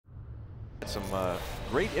some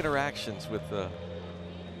great interactions with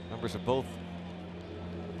members of both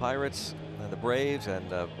the Pirates and the Braves, and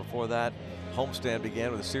before that homestand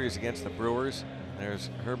began with a series against the Brewers. There's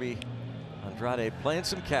Herbie Andrade playing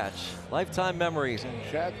some catch. Lifetime memories. And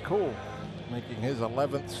Chad Kuhl making his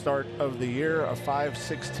 11th start of the year, a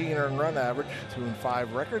 .516 earned run average,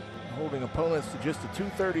 2-5 record, holding opponents to just a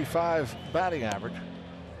 .235 batting average.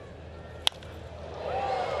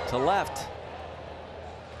 To left.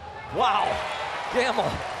 Wow. Gamble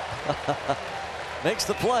makes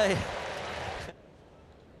the play.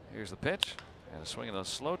 Here's the pitch, and a swing and a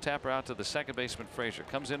slow tapper out to the second baseman. Frazier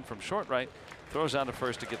comes in from short right, throws on to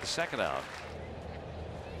first to get the second out.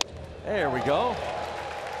 There we go.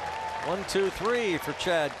 1, 2, 3 for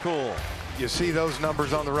Chad Kuhl. You see those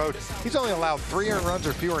numbers on the road. He's only allowed 3 earned runs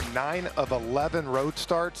or fewer in 9 of 11 road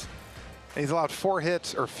starts. And he's allowed 4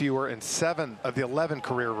 hits or fewer in 7 of the 11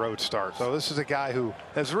 career road starts. So this is a guy who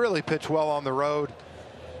has really pitched well on the road.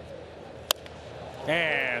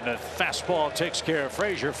 And the fastball takes care of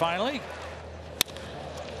Frazier finally.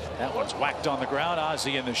 That one's whacked on the ground.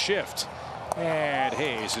 Ozzie in the shift. And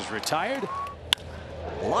Hayes is retired.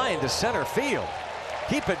 Line to center field.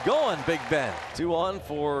 Keep it going, Big Ben. 2 on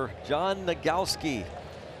for John Nagowski.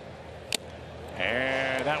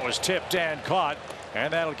 And that was tipped and caught.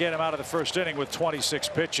 And that'll get him out of the first inning with 26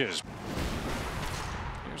 pitches.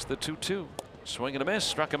 Here's the 2-2. Swing and a miss.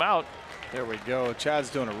 Struck him out. There we go. Chad's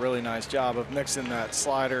doing a really nice job of mixing that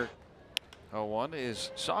slider. 0-1 is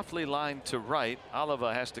softly lined to right.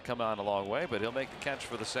 Oliva has to come on a long way, but he'll make the catch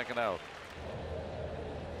for the second out.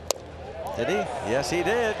 Did he? Yes, he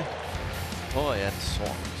did. Boy, and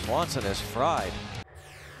Swanson is fried.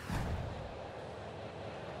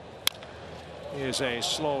 Is a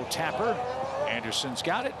slow tapper. Anderson's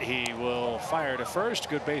got it. He will fire to first.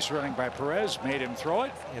 Good base running by Perez. Made him throw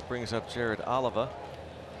it. It brings up Jared Oliva.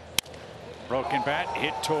 Broken bat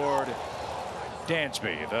hit toward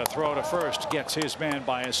Dansby. The throw to first gets his man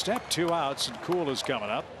by a step. 2 outs, and Kuhl is coming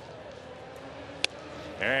up.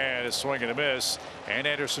 And a swing and a miss. And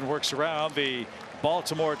Anderson works around the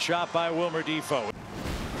Baltimore chop by Wilmer Defoe.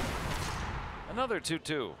 Another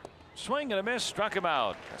 2-2. Swing and a miss. Struck him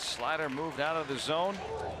out. A slider moved out of the zone.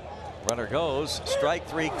 Runner goes. Strike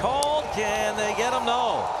 3 called. Can they get him?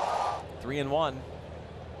 No. 3-1.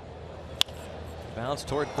 Bounce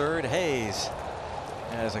toward third. Hayes,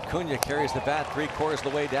 as Acuna carries the bat 3/4 of the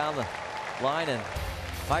way down the line and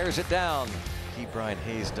fires it down. Brian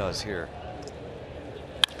Hayes does here.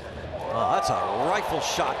 Oh, that's a rifle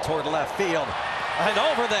shot toward left field and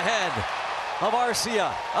over the head of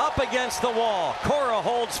Arcia, up against the wall. Cora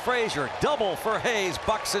holds Frazier. Double for Hayes.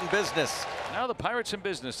 Bucks in business. Now the Pirates in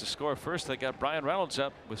business to score first. They got Brian Reynolds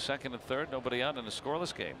up with second and third. Nobody out in a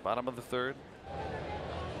scoreless game. Bottom of the third.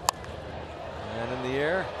 And in the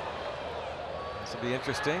air. This will be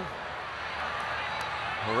interesting.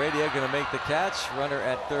 Heredia going to make the catch. Runner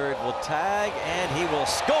at third will tag, and he will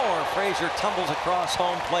score. Frazier tumbles across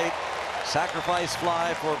home plate. Sacrifice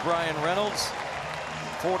fly for Brian Reynolds.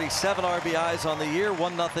 47 RBIs on the year.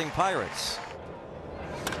 1-0 Pirates.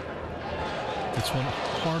 This one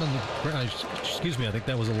hard on the ground. Excuse me, I think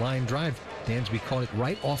that was a line drive. Dansby caught it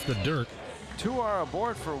right off the dirt. 2 are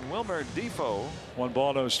aboard for Wilmer Defoe. 1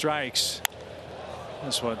 ball, no strikes.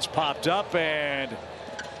 This one's popped up, and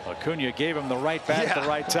Acuna gave him the right bat at the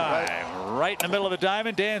right time. Right in the middle of the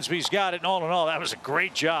diamond. Dansby's got it. And all in all, that was a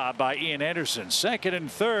great job by Ian Anderson. Second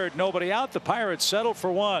and third, nobody out. The Pirates settle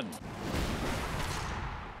for 1.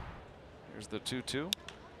 Here's the 2-2.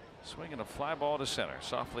 Swinging a fly ball to center.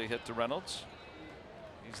 Softly hit to Reynolds.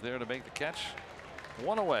 He's there to make the catch.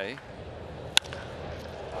 1 away.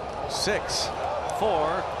 6,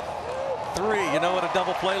 4, 3. You know what a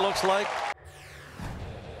double play looks like?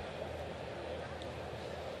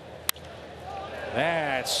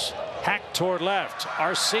 That's hacked toward left.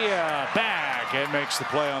 Arcia back and makes the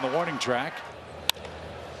play on the warning track.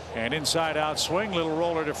 And inside out swing. Little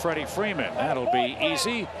roller to Freddie Freeman. That'll be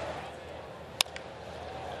easy.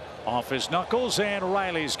 Off his knuckles, and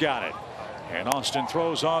Riley's got it. And Austin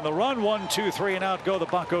throws on the run. 1, 2, 3, and out go the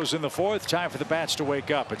Buccos in the fourth. Time for the bats to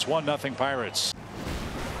wake up. It's 1-0 Pirates.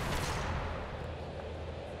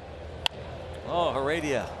 Oh,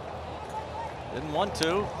 Heredia didn't want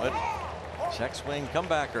to, but check swing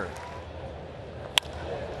comebacker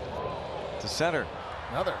to center.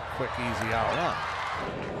 Another quick, easy out. Yeah.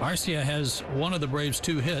 Arcia has one of the Braves'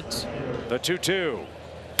 2 hits. The 2-2.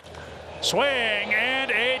 Swing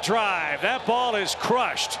and a drive. That ball is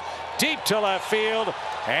crushed deep to left field,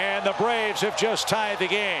 and the Braves have just tied the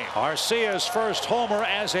game. Arcia's first homer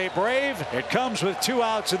as a Brave. It comes with 2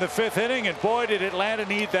 outs in the 5th inning, and boy, did Atlanta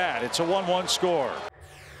need that. It's a 1-1 score.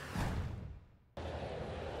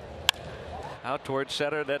 out towards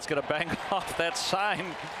center. That's going to bang off that sign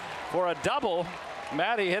for a double.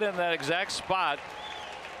 Matty hit in that exact spot.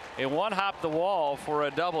 It one-hopped the wall for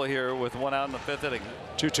a double here with 1 out in the 5th inning.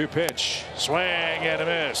 2-2 pitch. Swing and a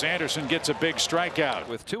miss. Anderson gets a big strikeout.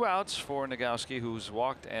 With 2 outs for Nogowski, who's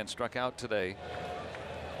walked and struck out today.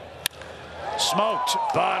 Smoked,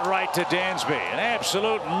 but right to Dansby. An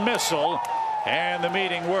absolute missile, and the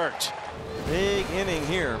meeting worked. Big inning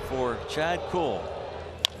here for Chad Kuhl.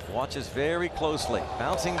 Watches very closely.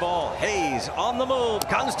 Bouncing ball. Hayes on the move.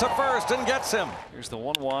 Comes to first and gets him. Here's the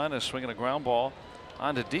 1-1. A swinging a ground ball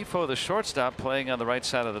on to Defoe, the shortstop, playing on the right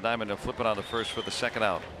side of the diamond and flipping on the first for the 2nd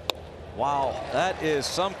out. Wow, that is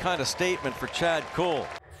some kind of statement for Chad Kuhl.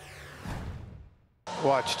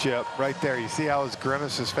 Watch, Chip, right there. You see how his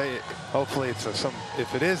grimace is face. Hopefully it's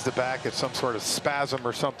if it is the back, it's some sort of spasm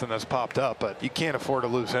or something that's popped up, but you can't afford to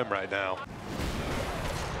lose him right now.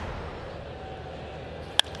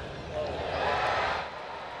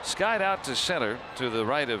 Skied out to center, to the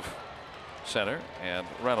right of center, and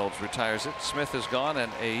Reynolds retires it. Smith is gone,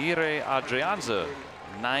 and Eire Adrianza,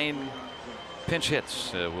 9 pinch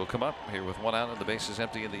hits will come up here with 1 out and the bases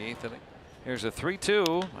empty in the 8th inning. Here's a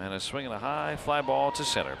 3-2 and a swing and a high fly ball to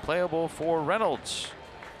center. Playable for Reynolds.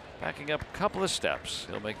 Backing up a couple of steps.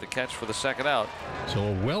 He'll make the catch for the 2nd out. So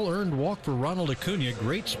a well-earned walk for Ronald Acuna.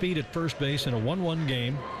 Great speed at first base in a 1-1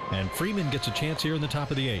 game. And Freeman gets a chance here in the top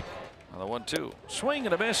of the 8th. On the 1-2. Swing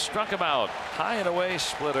and a miss. Struck him out. High and away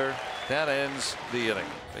splitter. That ends the inning.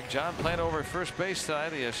 Big John playing over first base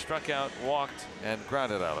tonight. He has struck out, walked, and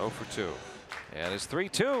grounded out. 0 for 2. And it's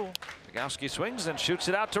 3-2. Nogowski swings and shoots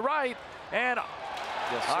it out to right. And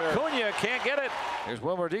Acuna can't get it. Here's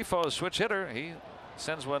Wilmer Defoe, the switch hitter. He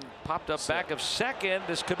sends one popped up back of second.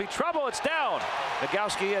 This could be trouble. It's down.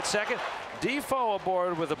 Nogowski at second. Defoe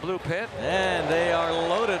aboard with a blue pit. And they are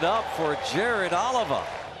loaded up for Jared Oliva.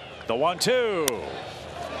 The 1-2.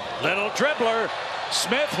 Little dribbler.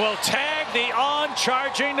 Smith will tag the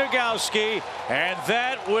on-charging Nogowski, and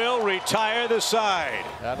that will retire the side.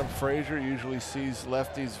 Adam Frazier usually sees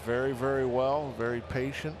lefties very, very well, very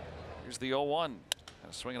patient. Here's the 0-1.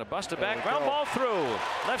 Swinging a busted back, ground ball through.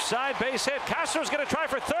 Left side, base hit. Castro's going to try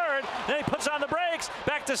for third. Then he puts on the brakes.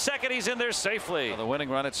 Back to second. He's in there safely. The winning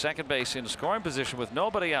run at second base in scoring position with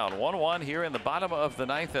nobody out. 1-1 here in the bottom of the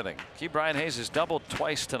 9th inning. Brian Hayes has doubled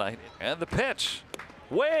twice tonight. And the pitch.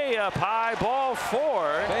 Way up high, ball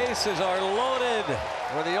 4. Bases are loaded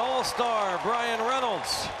for the all-star Brian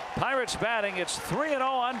Reynolds. Pirates batting. It's 3-0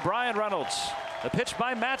 on Brian Reynolds. The pitch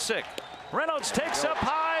by Matzik. Reynolds takes up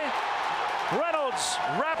high. Reynolds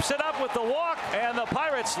wraps it up with the walk, and the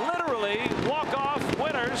Pirates literally walk off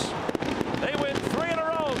winners. They win 3